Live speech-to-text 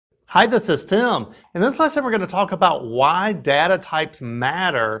Hi, this is Tim. In this lesson, we're going to talk about why data types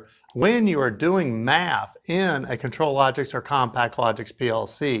matter when you are doing math in a Control-Logix or Compact-Logix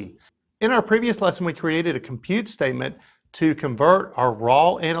PLC. In our previous lesson, we created a compute statement to convert our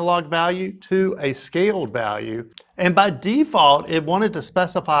raw analog value to a scaled value. And by default, it wanted to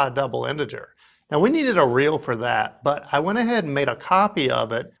specify a double integer. Now, we needed a real for that, but I went ahead and made a copy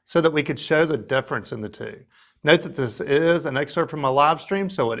of it so that we could show the difference in the two. Note that this is an excerpt from a live stream,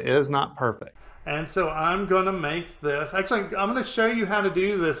 so it is not perfect. And so I'm going to make this, actually I'm going to show you how to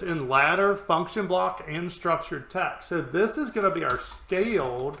do this in ladder, function block, and structured text. So this is going to be our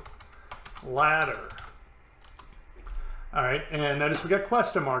scaled ladder. All right, and notice we got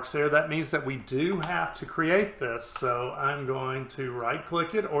question marks there. That means that we do have to create this. So I'm going to right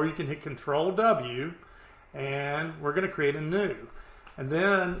click it, or you can hit Control W, and we're going to create a new. And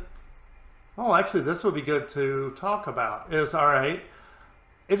then oh, actually, this would be good to talk about. Is all right.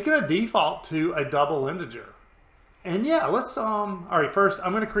 It's going to default to a double integer, and yeah, let's all right. First,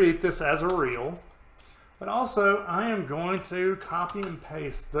 I'm going to create this as a real, but also I am going to copy and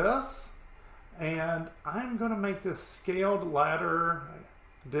paste this, and I'm going to make this scaled ladder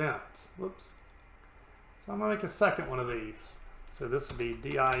dent. Whoops. So I'm going to make a second one of these. So this will be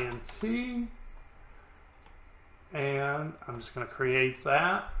DINT, and I'm just going to create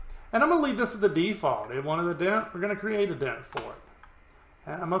that. And I'm going to leave this as the default. It wanted a dent. We're going to create a dent for it.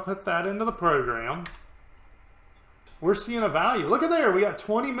 And I'm going to put that into the program. We're seeing a value. Look at there. We got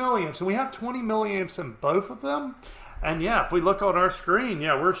 20 milliamps. And we have 20 milliamps in both of them. And yeah, if we look on our screen,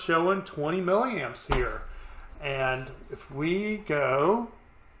 yeah, we're showing 20 milliamps here. And if we go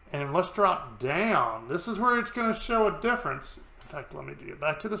and let's drop down, this is where it's going to show a difference. In fact, let me get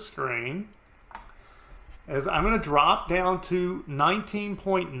back to the screen. Is I'm going to drop down to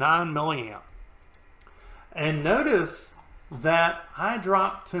 19.9 milliamp. And notice that I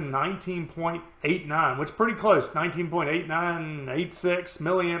dropped to 19.89, which is pretty close, 19.8986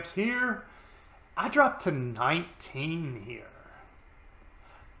 milliamps here. I dropped to 19 here.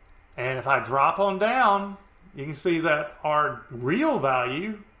 And if I drop on down, you can see that our real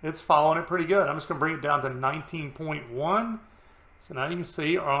value, it's following it pretty good. I'm just going to bring it down to 19.1. So now you can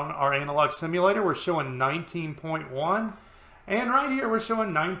see on our analog simulator, we're showing 19.1. And right here, we're showing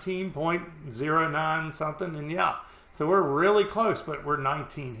 19.09 something. And yeah, so we're really close, but we're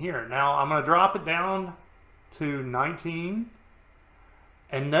 19 here. Now I'm going to drop it down to 19.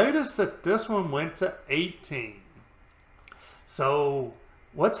 And notice that this one went to 18. So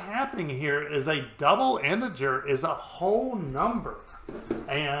what's happening here is a double integer is a whole number.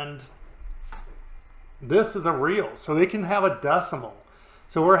 And this is a real, so it can have a decimal.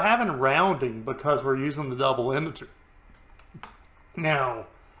 So we're having rounding because we're using the double integer. Now, I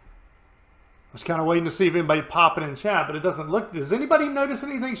was kind of waiting to see if anybody popping in chat, but it doesn't look. Does anybody notice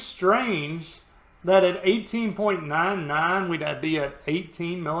anything strange that at 18.99 we'd be at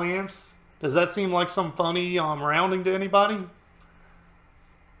 18 milliamps? Does that seem like some funny rounding to anybody?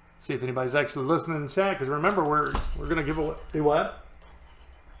 See if anybody's actually listening in chat, because remember we're going to give away. Do what?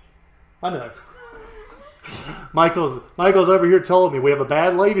 10-second delay. I know. Michael's over here telling me we have a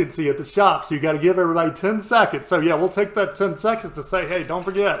bad latency at the shop, so you got to give everybody 10 seconds. So yeah, we'll take that 10 seconds to say, hey, don't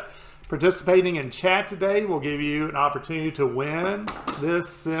forget, participating in chat today will give you an opportunity to win this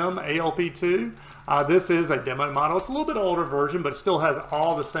Sim ALP2. This is a demo model. It's a little bit older version, but it still has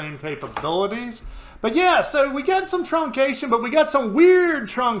all the same capabilities. But yeah, so we got some truncation, but we got some weird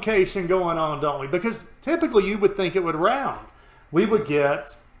truncation going on, don't we? Because typically you would think it would round. We would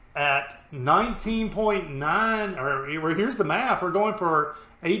get at 19.9, or here's the math, we're going for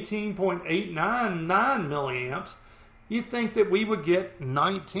 18.899 milliamps. You'd think that we would get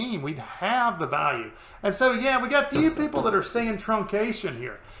 19, we'd have the value. And so yeah, we got a few people that are saying truncation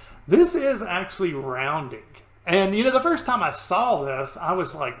here. This is actually rounding. And you know, the first time I saw this, I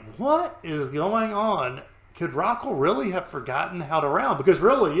was like, what is going on? Could Rockwell really have forgotten how to round? Because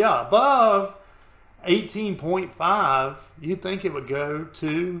really, yeah, above 18.5, you'd think it would go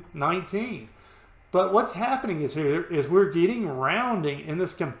to 19. But what's happening is here is we're getting rounding in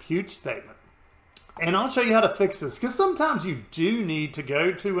this compute statement. And I'll show you how to fix this, because sometimes you do need to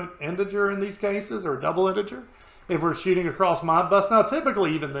go to an integer in these cases, or a double integer, if we're shooting across Modbus. Now,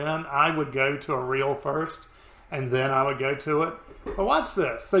 typically, even then, I would go to a real first, and then I would go to it. But watch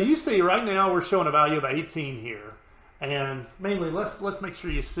this. So you see right now we're showing a value of 18 here. And mainly, let's make sure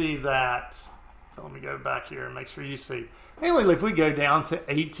you see that. Let me go back here and make sure you see. Mainly, if we go down to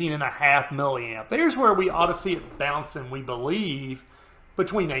 18.5 milliamp, there's where we ought to see it bouncing, we believe,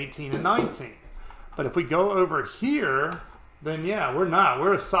 between 18 and 19. But if we go over here, then yeah, we're not.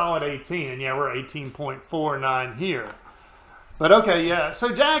 We're a solid 18, and yeah, we're 18.49 here. But okay, yeah.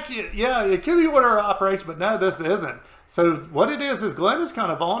 So Jack, yeah, it could be order of operation, but no, this isn't. So what it is Glenn is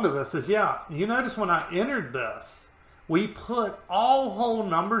kind of onto this is, yeah, you notice when I entered this, we put all whole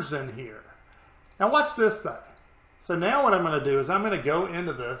numbers in here. Now watch this thing. So now what I'm going to do is I'm going to go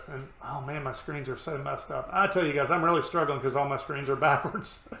into this and, oh man, my screens are so messed up. I tell you guys, I'm really struggling because all my screens are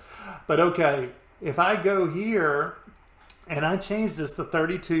backwards. But okay, if I go here and I change this to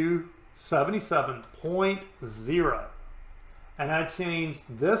 3277.0 and I change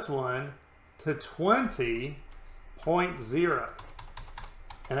this one to 20.0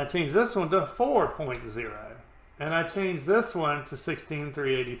 and I change this one to 4.0 and I change this one to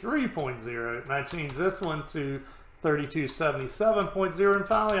 16383.0 and I change this one to 3277.0 and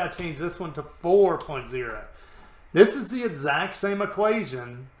finally I change this one to 4.0. This is the exact same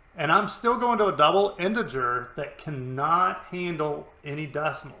equation and I'm still going to a double integer that cannot handle any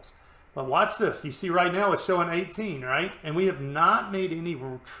decimals. But watch this. You see right now it's showing 18, right? And we have not made any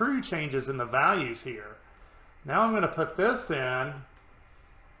true changes in the values here. Now I'm going to put this in.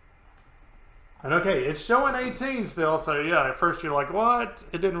 And okay, it's showing 18 still, so yeah, at first you're like, what?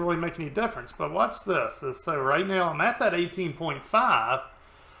 It didn't really make any difference. But watch this. So right now I'm at that 18.5.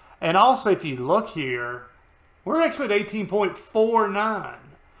 And also if you look here, we're actually at 18.49.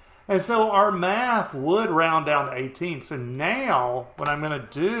 And so our math would round down to 18. So now what I'm going to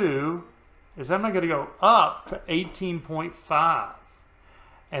do is I'm going to go up to 18.5.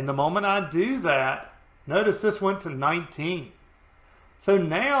 And the moment I do that, notice this went to 19. So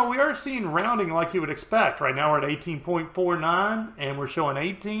now we are seeing rounding like you would expect. Right now we're at 18.49 and we're showing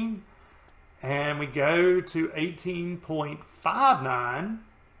 18. And we go to 18.59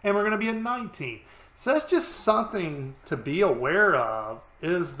 and we're going to be at 19. So that's just something to be aware of,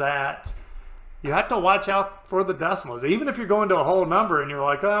 is that you have to watch out for the decimals. Even if you're going to a whole number and you're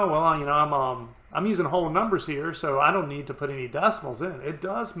like, oh, well, you know, I'm using whole numbers here, so I don't need to put any decimals in. It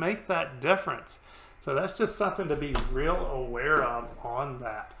does make that difference. So that's just something to be real aware of on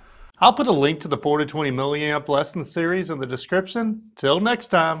that. I'll put a link to the 4 to 20 milliamp lesson series in the description. Till next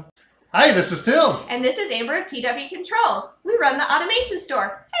time. Hi, this is Tim. And this is Amber of TW Controls. We run the automation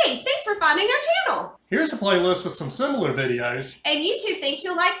store. Hey, thanks for finding our channel. Here's a playlist with some similar videos. And YouTube thinks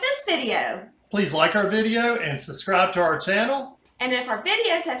you'll like this video. Please like our video and subscribe to our channel. And if our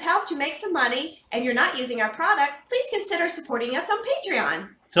videos have helped you make some money and you're not using our products, please consider supporting us on Patreon.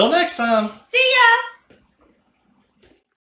 Till next time. See ya!